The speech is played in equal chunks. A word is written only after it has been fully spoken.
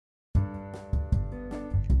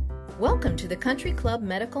Welcome to the Country Club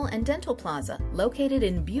Medical and Dental Plaza, located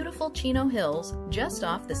in beautiful Chino Hills, just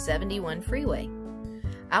off the 71 freeway.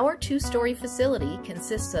 Our two-story facility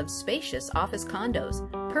consists of spacious office condos,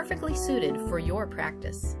 perfectly suited for your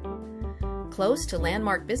practice. Close to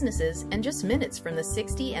landmark businesses and just minutes from the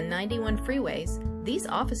 60 and 91 freeways, these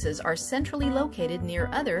offices are centrally located near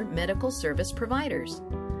other medical service providers.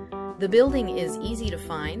 The building is easy to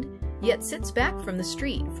find, yet sits back from the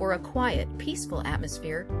street for a quiet, peaceful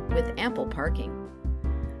atmosphere with ample parking.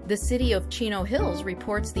 The city of Chino Hills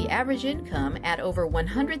reports the average income at over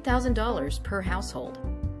 $100,000 per household.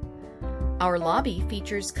 Our lobby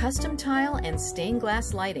features custom tile and stained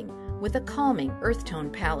glass lighting with a calming earth tone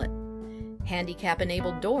palette.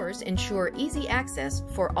 Handicap-enabled doors ensure easy access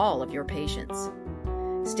for all of your patients.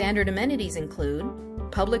 Standard amenities include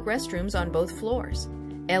public restrooms on both floors,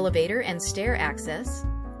 elevator and stair access,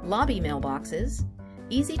 lobby mailboxes,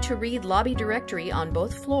 easy-to-read lobby directory on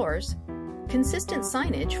both floors, consistent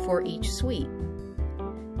signage for each suite.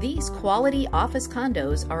 These quality office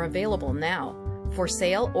condos are available now, for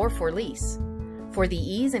sale or for lease. For the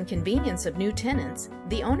ease and convenience of new tenants,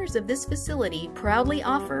 the owners of this facility proudly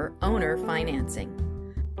offer owner financing.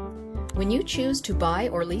 When you choose to buy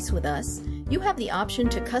or lease with us, you have the option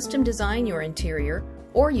to custom design your interior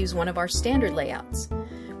or use one of our standard layouts.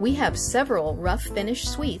 We have several rough finish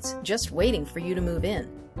suites just waiting for you to move in.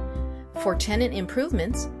 For tenant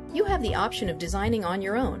improvements, you have the option of designing on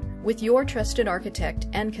your own with your trusted architect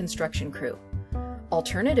and construction crew.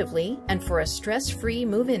 Alternatively, and for a stress-free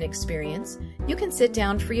move-in experience, you can sit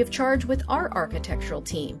down free of charge with our architectural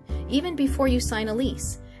team even before you sign a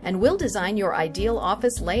lease, and we'll design your ideal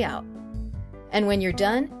office layout. And when you're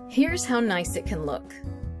done, here's how nice it can look.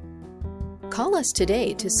 Call us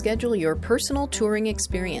today to schedule your personal touring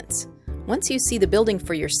experience. Once you see the building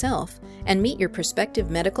for yourself and meet your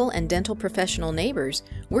prospective medical and dental professional neighbors,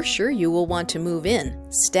 we're sure you will want to move in,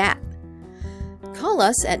 stat. Call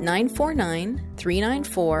us at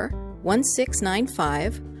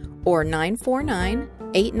 949-394-1695 or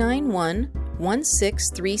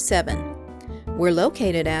 949-891-1637. We're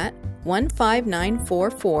located at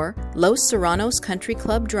 15944 Los Serranos Country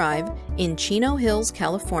Club Drive in Chino Hills,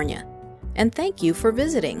 California. And thank you for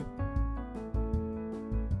visiting.